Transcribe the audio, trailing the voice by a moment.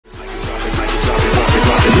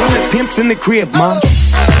Pimps in the crib, ma.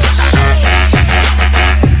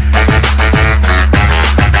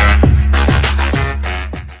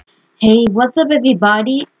 Hey, what's up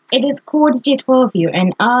everybody? It is CoolDJ12 here,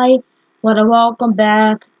 and I want to welcome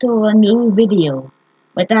back to a new video.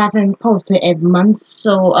 But I haven't posted in months,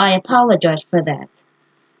 so I apologize for that.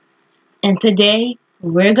 And today,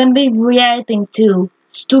 we're gonna be reacting to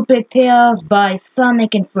Stupid Tales by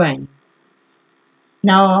Sonic and Friends.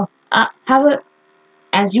 Now,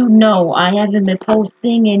 as you know, I haven't been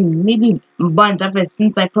posting in maybe months ever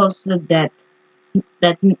since I posted that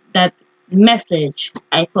message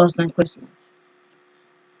I posted on Christmas.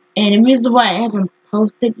 And the reason why I haven't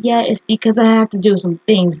posted yet is because I had to do some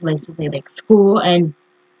things like school and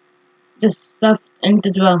just stuff I need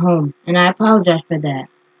to do at home, and I apologize for that.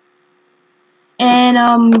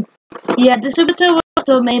 And yeah, the Super Tour was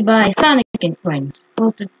also made by Sonic and Friends,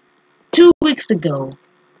 posted 2 weeks ago,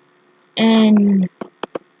 and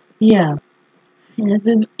yeah,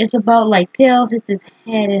 and it's about like Tails hits his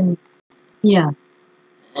head, and yeah.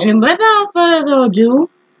 And without further ado,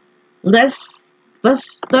 let's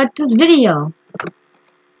start this video.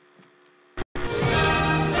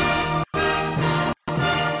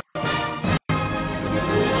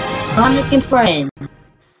 Sonic and Friends.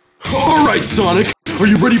 Alright, Sonic, are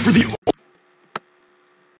you ready for the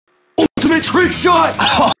ultimate trick shot?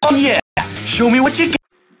 Oh yeah! Show me what you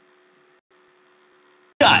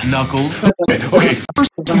got, Knuckles. Okay,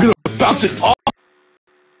 first I'm gonna bounce it off.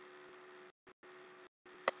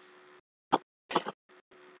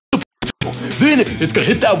 Then it's gonna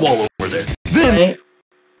hit that wall over there. Then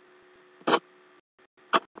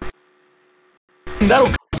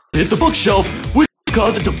that'll hit the bookshelf, which will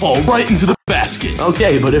cause it to fall right into the basket.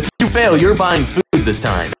 Okay, but if you fail, you're buying food this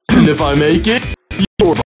time. And if I make it,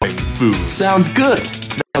 you're buying food. Sounds good.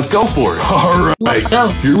 Now go for it. Alright,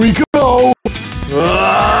 here we go.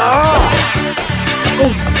 Ha!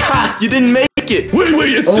 You didn't make it!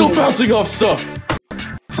 Wait, it's still bouncing off stuff.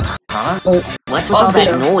 Huh? What's with all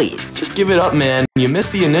that noise? Just give it up, man. You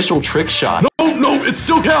missed the initial trick shot. No, it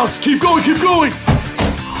still counts. Keep going. Tails!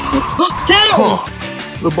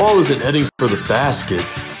 The ball isn't heading for the basket.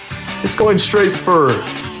 It's going straight for...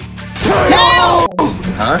 Tails!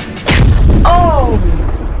 Huh? Oh!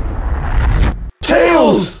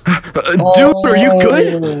 Tails! Dude, are you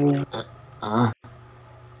good?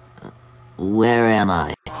 Where am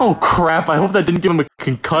I? Oh crap, I hope that didn't give him a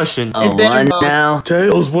concussion. Oh, what now?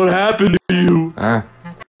 Tails, what happened to you? Huh?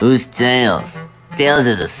 Who's Tails? Tails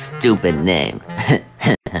is a stupid name.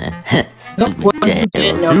 Stupid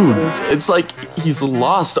Tails. Dude, it's like he's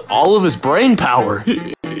lost all of his brain power.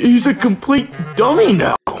 He's a complete dummy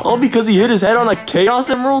now. All because he hit his head on a Chaos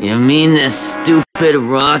Emerald? You mean this stupid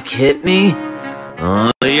rock hit me?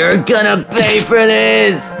 Oh, you're gonna pay for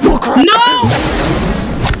this! Oh crap! No!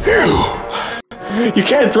 You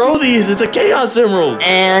can't throw these, it's a Chaos Emerald!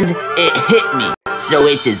 And it hit me, so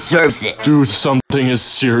it deserves it. Dude, something is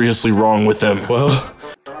seriously wrong with him. Well,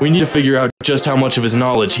 we need to figure out just how much of his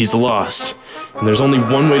knowledge he's lost. And there's only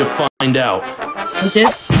one way to find out. Okay.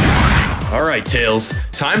 Alright, Tails,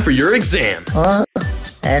 time for your exam. Huh?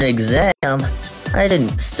 An exam? I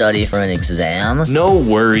didn't study for an exam. No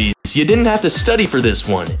worries, you didn't have to study for this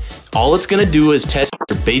one. All it's gonna do is test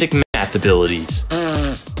your basic math abilities.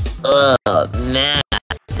 Math.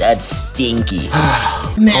 That's stinky.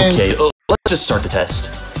 Okay, let's just start the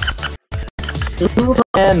test.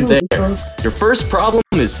 And there. Your first problem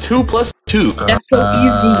is 2 plus 2. That's so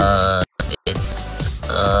easy. It's,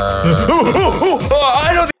 I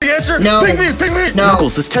know the answer! No. Pick me! No.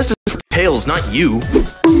 Knuckles, this test is for Tails, not you.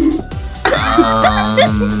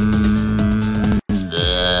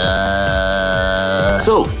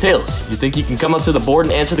 So, Tails, you think you can come up to the board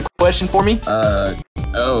and answer the question for me?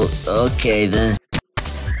 Okay then.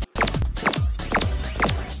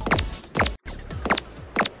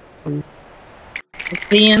 It's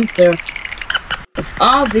the answer. It's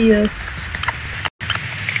obvious.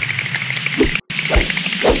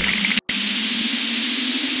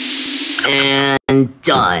 And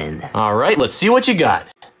done. Alright, let's see what you got.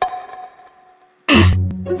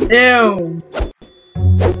 Ew.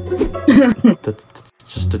 That's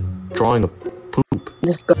just a drawing of poop.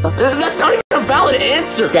 Disgusting. That's not even a valid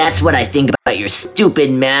answer! That's what I think about your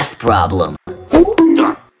stupid math problem.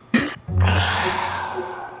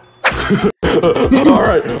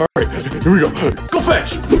 Alright, here we go. Go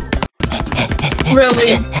fetch!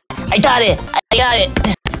 Really? I got it!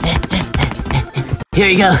 Here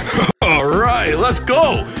you go. Alright, let's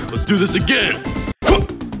go! Let's do this again!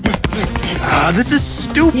 This is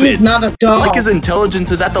stupid! He's not a dog. It's like his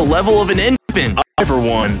intelligence is at the level of an infant! I, for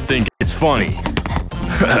one, think it's funny.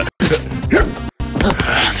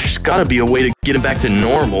 There's There's gotta be a way to get him back to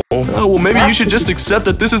normal. Oh, well, maybe you should just accept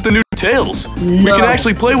that this is the new Tails. We can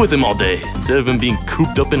actually play with him all day, instead of him being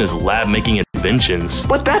cooped up in his lab making inventions.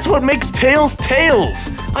 But that's what makes Tails Tails!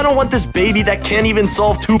 I don't want this baby that can't even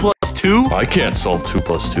solve 2 plus 2. I can't solve 2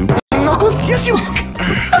 plus 2. Knuckles, yes you...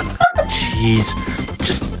 Jeez,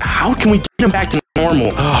 just how can we get him back to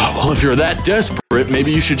normal? Oh, well, if you're that desperate,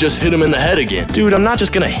 maybe you should just hit him in the head again. Dude, I'm not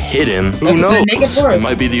just gonna hit him. Who knows? It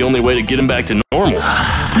might be the only way to get him back to normal.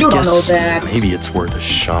 You don't know that. Maybe it's worth a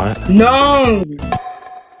shot. No!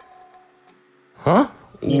 Huh?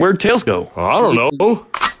 Where'd Tails go? I don't know.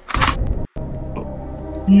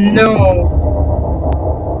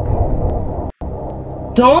 No.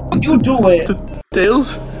 Don't you do it.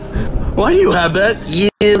 Tails? Why do you have that? You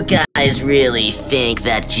guys really think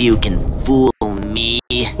that you can fool me?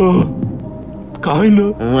 Kinda.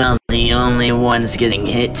 Well, the only ones getting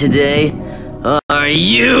hit today are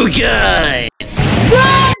you guys!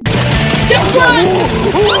 Run! Just run!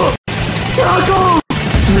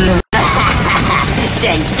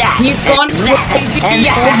 Take that! He's gone crazy!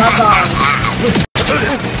 Oh my god!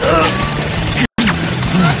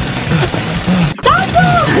 Stop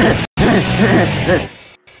him!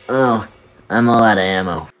 Oh, I'm all out of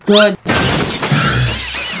ammo. Good.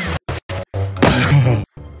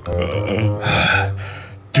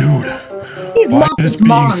 Dude, He's why lost does his being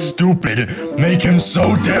mind. stupid make him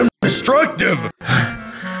so damn destructive? We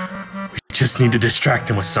just need to distract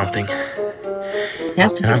him with something.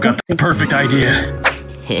 Has to be And I've got the something. perfect idea.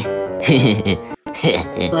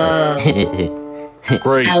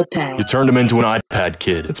 Great. iPad. You turned him into an iPad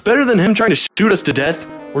kid. It's better than him trying to shoot us to death.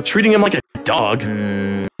 We're treating him like a dog.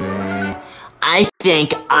 I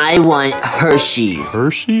think I want Hershey's.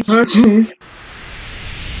 Hershey's? Hershey's.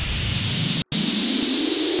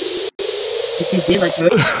 If you did like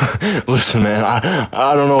Hershey's. Listen, man,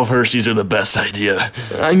 I don't know if Hershey's are the best idea.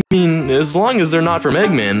 I mean, as long as they're not from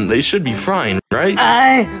Eggman, they should be fine, right?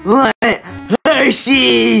 I want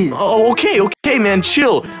Hershey's! Oh, okay, man,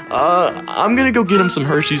 chill. I'm gonna go get him some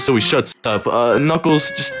Hershey's so he shuts up.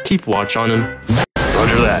 Knuckles, just keep watch on him.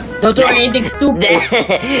 Roger that. Don't do anything stupid.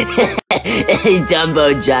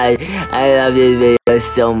 Dumbo John, I love this video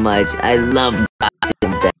so much. I love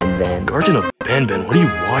Garten Ben Ben. Garten of Ben Ben, what are you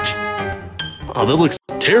watching? Oh, that looks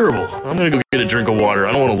terrible. I'm gonna go get a drink of water.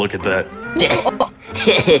 I don't want to look at that.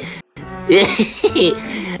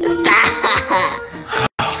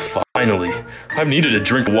 Oh, finally. I've needed a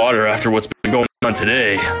drink of water after what's been going on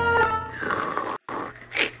today.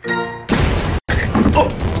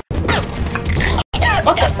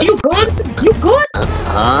 Okay, are you good? You good?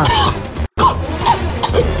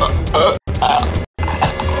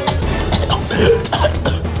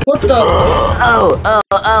 What the?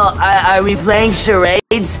 Are we playing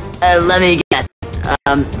charades? Let me guess.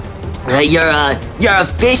 You're a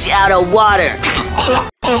fish out of water.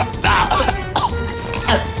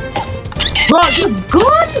 Bro, you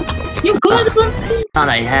good? You good or something? Thought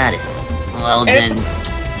I had it. Well then,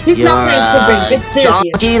 He's you're not playing so big. It's a serious.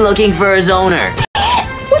 donkey looking for his owner.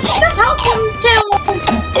 What the hell can you tell?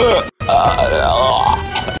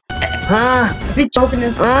 Huh? Be joking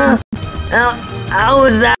us. How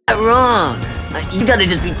was that wrong? You gotta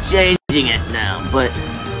just be changing it now, but,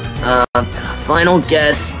 final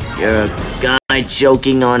guess, you're a guy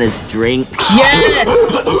choking on his drink. Yeah!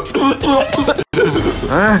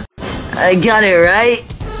 Huh? I got it right?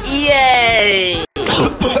 Yay!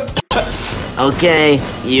 Okay,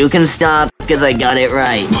 you can stop, because I got it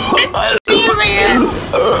right.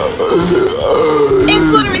 Serious! It's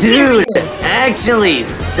literally Dude, serious! actually,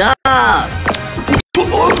 stop!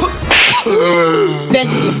 Thank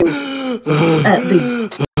you. At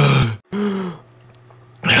least.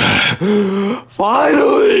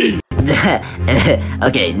 Finally!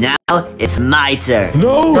 Okay, now it's my turn.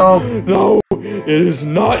 No, it is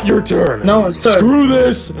not your turn. No, it's turn. Screw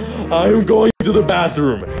this. I am going to the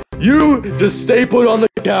bathroom. You just stay put on the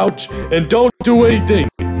couch and don't do anything.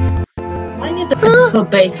 I need to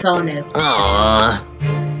put bass on it. Aww.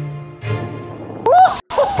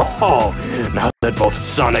 Oh, now that both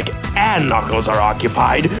Sonic and Knuckles are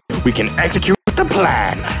occupied, we can execute the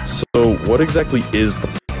plan. So, what exactly is the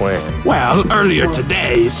plan? Well, earlier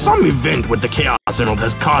today, some event with the Chaos Emerald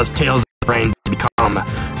has caused Tails' brain to become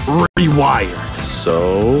rewired.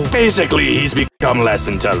 So? Basically, he's become less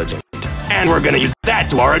intelligent. And we're gonna use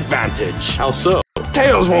that to our advantage. How so?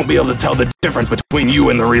 Tails won't be able to tell the difference between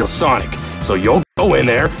you and the real Sonic. So you'll go in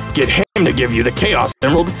there, get him to give you the Chaos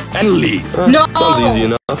Emerald, and leave. No! Sounds easy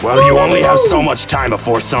enough. Well, you only have so much time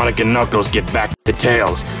before Sonic and Knuckles get back to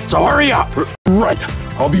Tails. So hurry up! Right,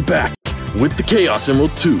 I'll be back with the Chaos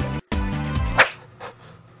Emerald too.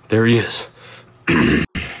 There he is.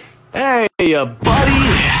 buddy,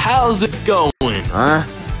 how's it going? Huh?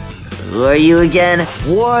 Who are you again?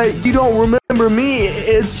 What? You don't remember me?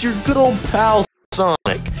 It's your good old pal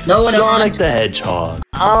Sonic. No, it Sonic isn't. the Hedgehog.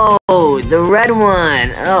 Oh, the red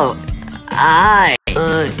one. Oh, hi.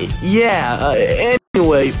 Anyway,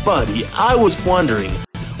 buddy, I was wondering,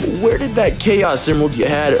 where did that Chaos Emerald you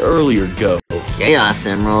had earlier go? Chaos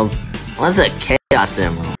Emerald? What's a Chaos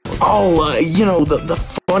Emerald? Oh, you know, the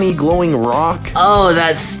funny glowing rock? Oh,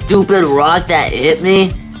 that stupid rock that hit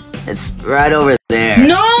me? It's right over there.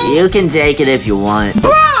 No! You can take it if you want.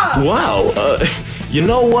 Wow, you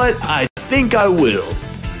know what? I think I will.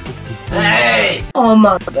 Hey! Oh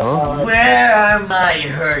my god. Where are my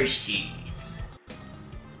Hershey's?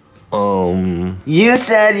 You You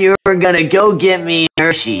said you were gonna go get me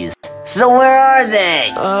Hershey's. So where are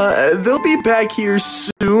they? They'll be back here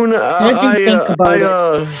soon. What do you think about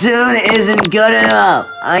it? Soon isn't good enough.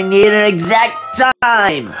 I need an exact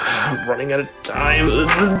time. I'm running out of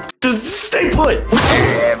time. Just stay put. No!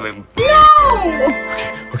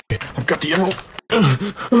 Okay, I've got the emerald.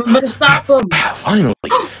 We better stop him. Finally,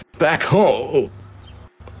 back home.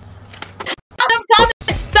 Stop him, Sonic!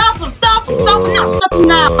 Stop him! Stop him! Stop him now! Stop him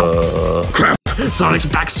now! Crap! Sonic's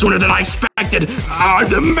back sooner than I expected!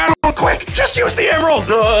 The metal, quick! Just use the emerald!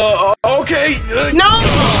 Okay. No!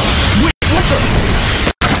 Wait, what the?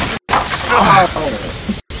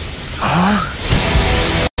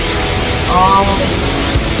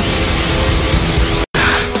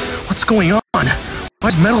 What's going on?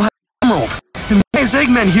 Why's Metal have emerald? And why is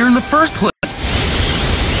Eggman here in the first place?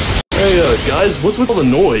 Hey, guys, what's with all the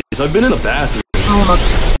noise? I've been in the bathroom. Oh,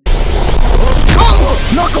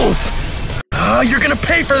 Knuckles! You're gonna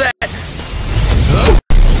pay for that!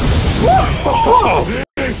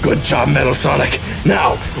 Good job, Metal Sonic.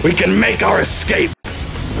 Now, we can make our escape.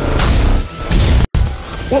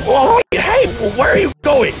 Hey, where are you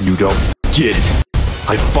going? You don't get it.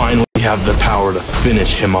 I finally have the power to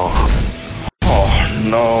finish him off. Oh,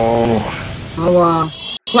 no.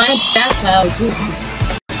 Plant that hell.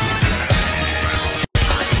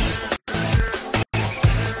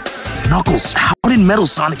 Knuckles, how did Metal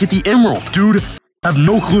Sonic get the emerald? Dude, I have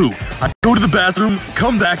no clue. I go to the bathroom,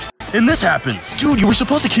 come back, and this happens. Dude, you were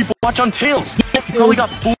supposed to keep watch on Tails. You probably got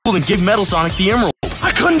fooled and gave Metal Sonic the emerald.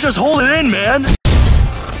 I couldn't just hold it in, man.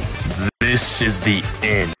 This is the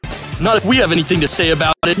end. Not if we have anything to say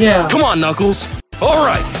about it. Yeah. Come on, Knuckles. All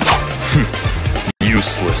right.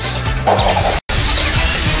 Useless.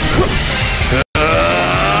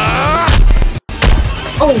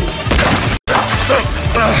 Oh,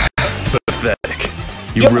 Pathetic.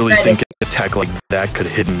 You You're really pathetic. think an attack like that could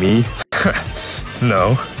hit me?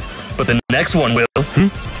 No, but the next one will.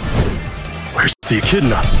 Where's the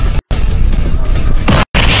echidna?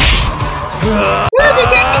 where'd you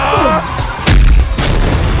get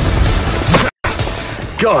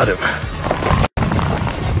Got him.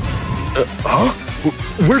 Huh?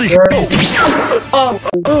 Where'd he go? Oh,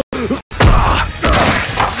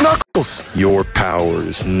 Knuckles! Your power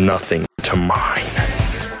is nothing to mine.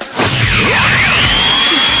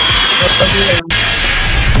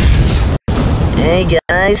 Hey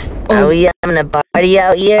guys, are we having a party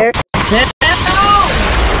out here?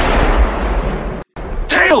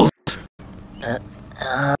 Tails!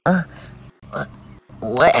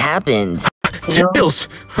 What happened? Tails,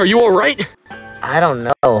 are you alright? I don't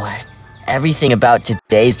know. Everything about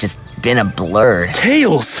today's just been a blur.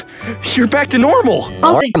 Tails! You're back to normal!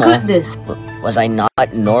 oh, thank goodness. Was I not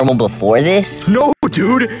normal before this? No,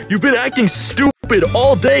 dude! You've been acting stupid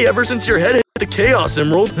all day ever since your head hit the Chaos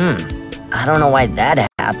Emerald. I don't know why that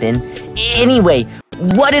happened. Anyway,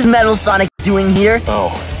 what is Metal Sonic doing here? Oh,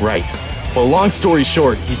 right. Well, long story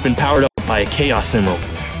short, he's been powered up by a Chaos Emerald.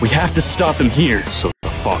 We have to stop him here so the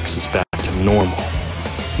fox is back to normal.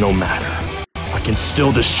 No matter. I can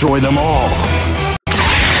still destroy them all.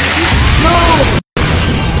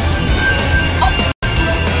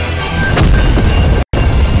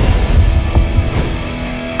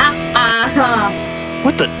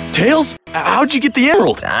 What the? Tails? How'd you get the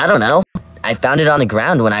emerald? I don't know. I found it on the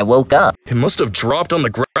ground when I woke up. It must have dropped on the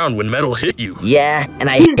ground when Metal hit you. Yeah, and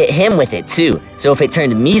I hit him with it too. So if it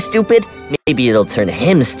turned me stupid, maybe it'll turn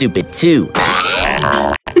him stupid too.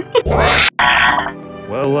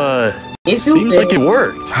 Well, It's seems stupid. like it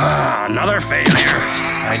worked. Another failure.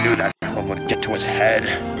 I knew that Metal would get to his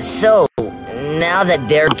head. So, now that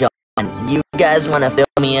they're gone, you guys want to fill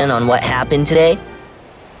me in on what happened today?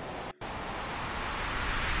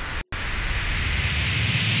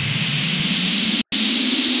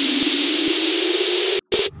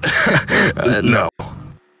 No.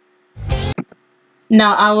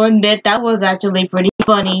 Now, I'll admit that was actually pretty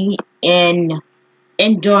funny and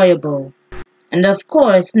enjoyable. And of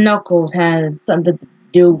course, Knuckles has something to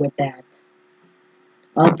do with that.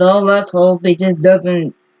 Although, let's hope he just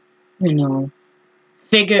doesn't, hopefully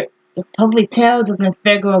Tails doesn't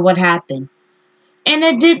figure out what happened. And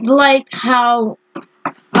I did like how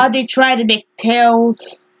they try to make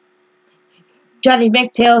Tails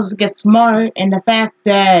get smart, and the fact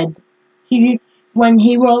that when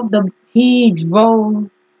he drew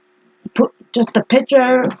just a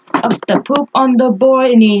picture of the poop on the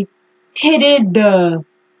board, and he hit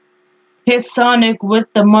Sonic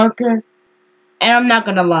with the marker. And I'm not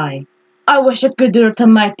gonna lie, I wish I could do it to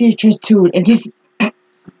my teachers too, and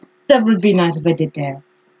that would be nice if I did that,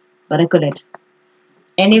 but I couldn't.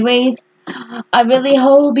 Anyways, I really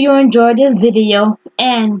hope you enjoyed this video,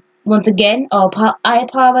 and once again, I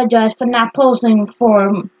apologize for not posting for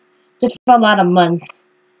a lot of months,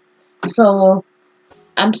 so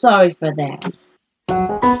I'm sorry for that.